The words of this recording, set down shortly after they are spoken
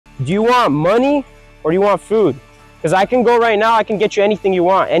Do you want money or do you want food? Because I can go right now, I can get you anything you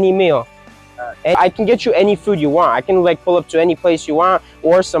want, any meal. And I can get you any food you want. I can like pull up to any place you want,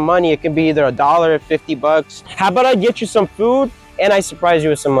 or some money. It can be either $1, 50 bucks. How about I get you some food and I surprise you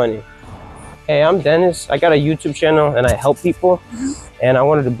with some money? Hey, I'm Dennis. I got a YouTube channel and I help people. And I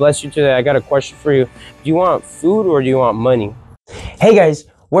wanted to bless you today. I got a question for you. Do you want food or do you want money? Hey guys,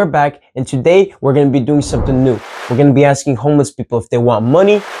 we're back, and today we're gonna be doing something new. We're gonna be asking homeless people if they want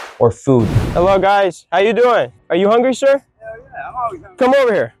money or food. Hello guys, how you doing? Are you hungry, sir? Yeah, I'm always hungry. Come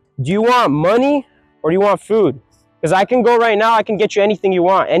over here. Do you want money or do you want food? Because I can go right now, I can get you anything you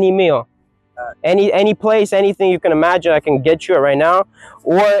want, any meal. Any place, anything you can imagine, I can get you it right now.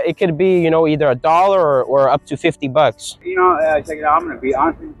 Or it could be, you know, either $1 or up to 50 bucks. You know, check it out, I'm gonna be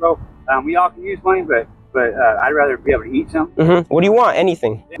honest with you, bro. We all can use money, but I'd rather be able to eat something. What do you want?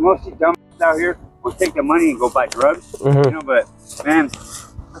 Anything. Most of these dumb out here will take the money and go buy drugs. You know, but man,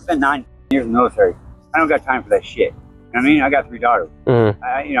 I spent 9 years in the military. I don't got time for that shit. You know what I mean? I got 3 daughters.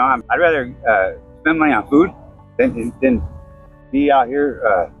 You know, I'd rather spend money on food than be out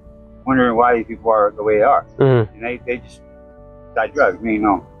here wondering why these people are the way they are. And they just die drugs. I mean, you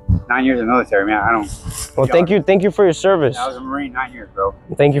know, 9 years in the military, man. I don't. Well, thank you for your service. I was a Marine 9 years, bro.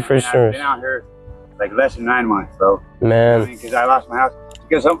 Thank you for your service. I've been out here like less than 9 months, bro. Man. Because I lost my house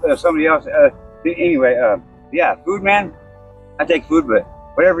because somebody else. Anyway, yeah, food, man. I take food, but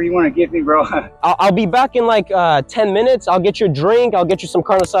whatever you want to give me, bro. I'll be back in like 10 minutes. I'll get you a drink. I'll get you some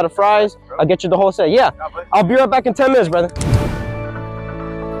carne asada fries. I'll get you the whole set. Yeah, I'll be right back in 10 minutes, brother.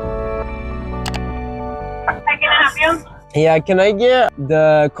 Can I help you? Yeah, can I get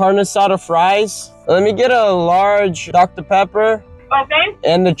the carne asada fries? Let me get a large Dr. Pepper. Okay.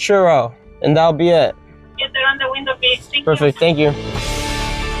 And the churro, and that'll be it. Yes, they're on the window, please. Thank Perfect, thank you.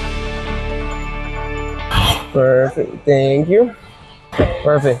 Perfect, thank you.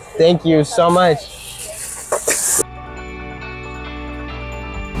 Perfect, thank you so much.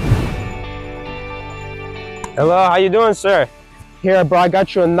 Hello, how you doing, sir? Here, bro, I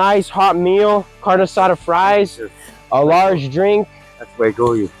got you a nice hot meal, carne asada fries, a large drink. That's the way to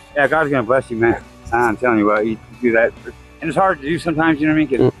go, you. Yeah, God's gonna bless you, man. I'm telling you what, you do that. And it's hard to do sometimes, you know what I mean?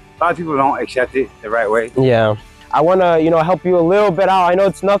 Because a lot of people don't accept it the right way. Yeah. I want to, you know, help you a little bit out. I know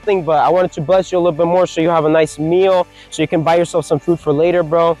it's nothing, but I wanted to bless you a little bit more so you have a nice meal, so you can buy yourself some food for later,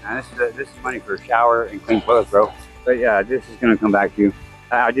 bro. And this is money for a shower and clean clothes, bro. But yeah, this is gonna come back to you.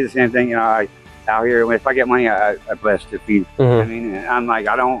 I do the same thing, you know. Out here, if I get money, I bless to feed. I mean, and I'm like,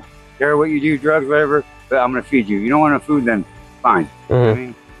 I don't care what you do, drugs, whatever, but I'm gonna feed you. You don't want no food, then fine. I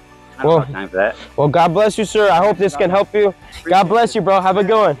mean, I don't have time for that. Well, God bless you, sir. I hope this can help you. God bless you, bro. Have a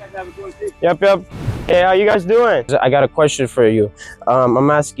good one. Yep. Hey, how you guys doing? I got a question for you. I'm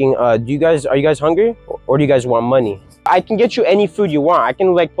asking, are you guys hungry or do you guys want money? I can get you any food you want. I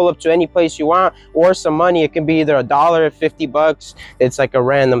can like pull up to any place you want, or some money. It can be either $1, 50 bucks. It's like a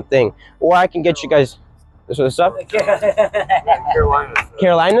random thing. Or I can get you guys. What's up? Carolinas.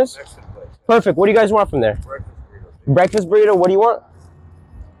 Carolinas? Perfect. What do you guys want from there? Breakfast burrito. What do you want?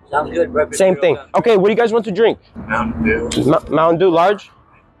 Sounds good. Breakfast Same thing. Okay. What do you guys want to drink? Mountain Dew. Mountain Dew large.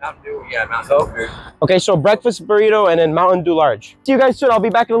 Mountain Dew. Yeah, Mountain Dew. Okay, so breakfast burrito and then Mountain Dew large. See you guys soon. I'll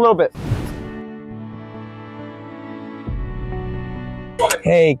be back in a little bit.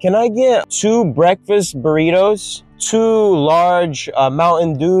 Hey, can I get 2 breakfast burritos, 2 large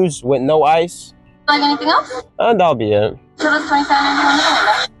Mountain Dews with no ice? Like anything else? That'll be it. So that's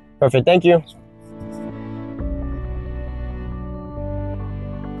 $27.91. Perfect, thank you.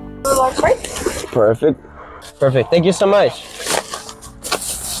 Perfect, thank you so much.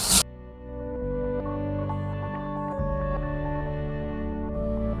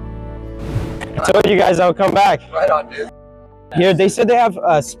 I told you guys I would come back. Right on, dude. Here, they said they have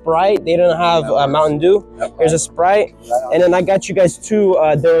Sprite. They don't have Mountain Dew. Here's a Sprite. And then I got you guys 2.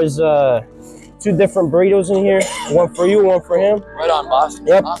 There's 2 different burritos in here. One for you, one for him. Right on, boss.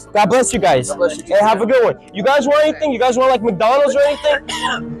 Yep. Awesome. God bless you guys. God bless you too. Hey, have a good one. You guys want anything? You guys want like McDonald's or anything?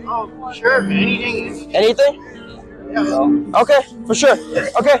 Oh, sure. Anything. Anything? Yeah. Okay, for sure.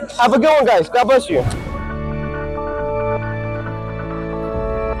 Okay, have a good one, guys. God bless you.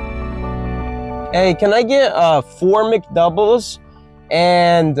 Hey, can I get 4 McDoubles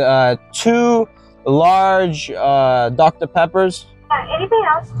and 2 large Dr. Peppers? Anything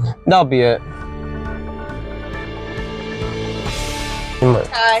else? That'll be it.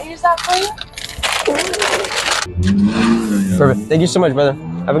 Here's that for you. Perfect. Thank you so much, brother.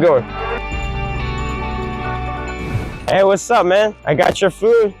 Have a good one. Hey, what's up, man? I got your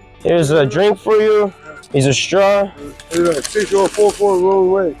food. Here's a drink for you. Here's a straw. 6044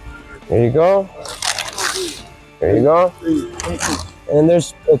 road way. There you go. There you go. And then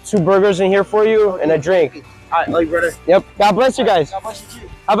there's 2 burgers in here for you and a drink. All right, love you, brother. Yep. God bless you guys. God bless you too.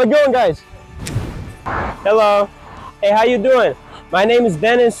 Have a good one, guys. Hello. Hey, how you doing? My name is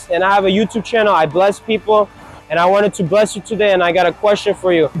Dennis, and I have a YouTube channel. I bless people, and I wanted to bless you today, and I got a question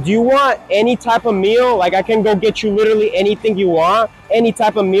for you. Do you want any type of meal? Like, I can go get you literally anything you want, any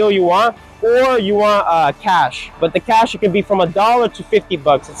type of meal you want, or you want cash. But the cash, it can be from $1 to 50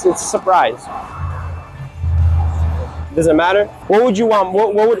 bucks. It's a surprise. Does it matter? What would you want?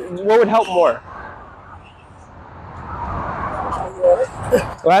 What would help more?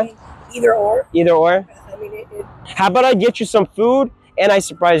 What? Either or. Either or? I mean, How about I get you some food and I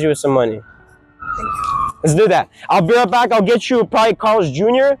surprise you with some money? Let's do that. I'll be right back. I'll get you probably Carl's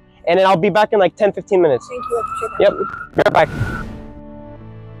Jr. and then I'll be back in like 10-15 minutes. thank you. I appreciate that. Yep. Be right back.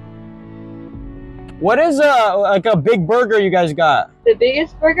 What is like a big burger you guys got? The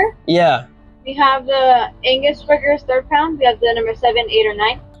biggest burger? Yeah. We have the Angus burgers, 3rd pound. We have the number 7, 8, or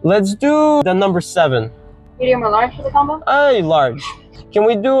 9. Let's do the number 7. Medium or large for the combo? Large. Can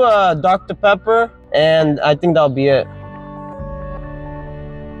we do Dr. Pepper? And I think that'll be it.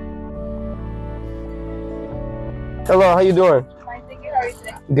 Hello, how you doing? Fine, thank you. How are you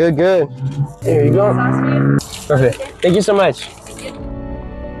today? Good, good. Here you go. Perfect. Thank you so much.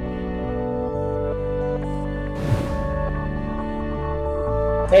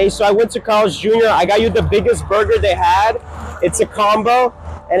 Hey, so I went to Carl's Jr. I got you the biggest burger they had. It's a combo.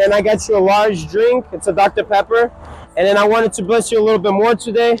 And then I got you a large drink. It's a Dr. Pepper. And then I wanted to bless you a little bit more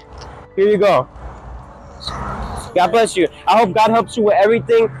today. Here you go. God bless you. I hope God helps you with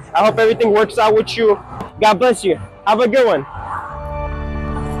everything. I hope everything works out with you. God bless you. Have a good one.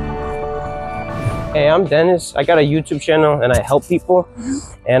 Hey, I'm Dennis. I got a YouTube channel and I help people.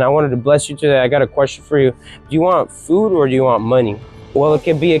 And I wanted to bless you today. I got a question for you. Do you want food or do you want money? Well, it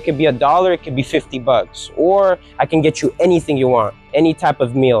could be $1, it could be 50 bucks, or I can get you anything you want, any type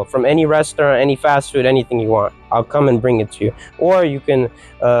of meal from any restaurant, any fast food, anything you want. I'll come and bring it to you, or you can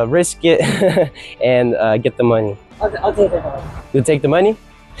risk it and get the money. I'll take it. You'll take the money?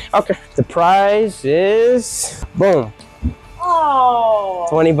 Okay. The prize is boom. Oh.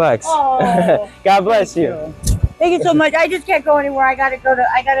 20 bucks. Oh. God bless you. Thank you so much. I just can't go anywhere. I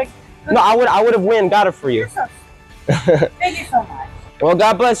gotta. No, I would have got it for you. Thank you so much. Well,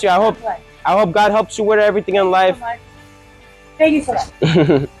 God bless you. I hope God helps you with everything in life. Thank you so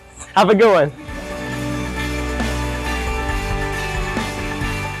much. Have a good one.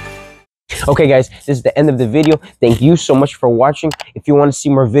 Okay guys, this is the end of the video. Thank you so much for watching. If you want to see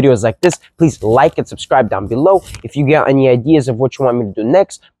more videos like this, please like and subscribe down below. If you got any ideas of what you want me to do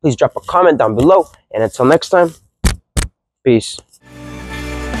next, please drop a comment down below. And until next time, peace.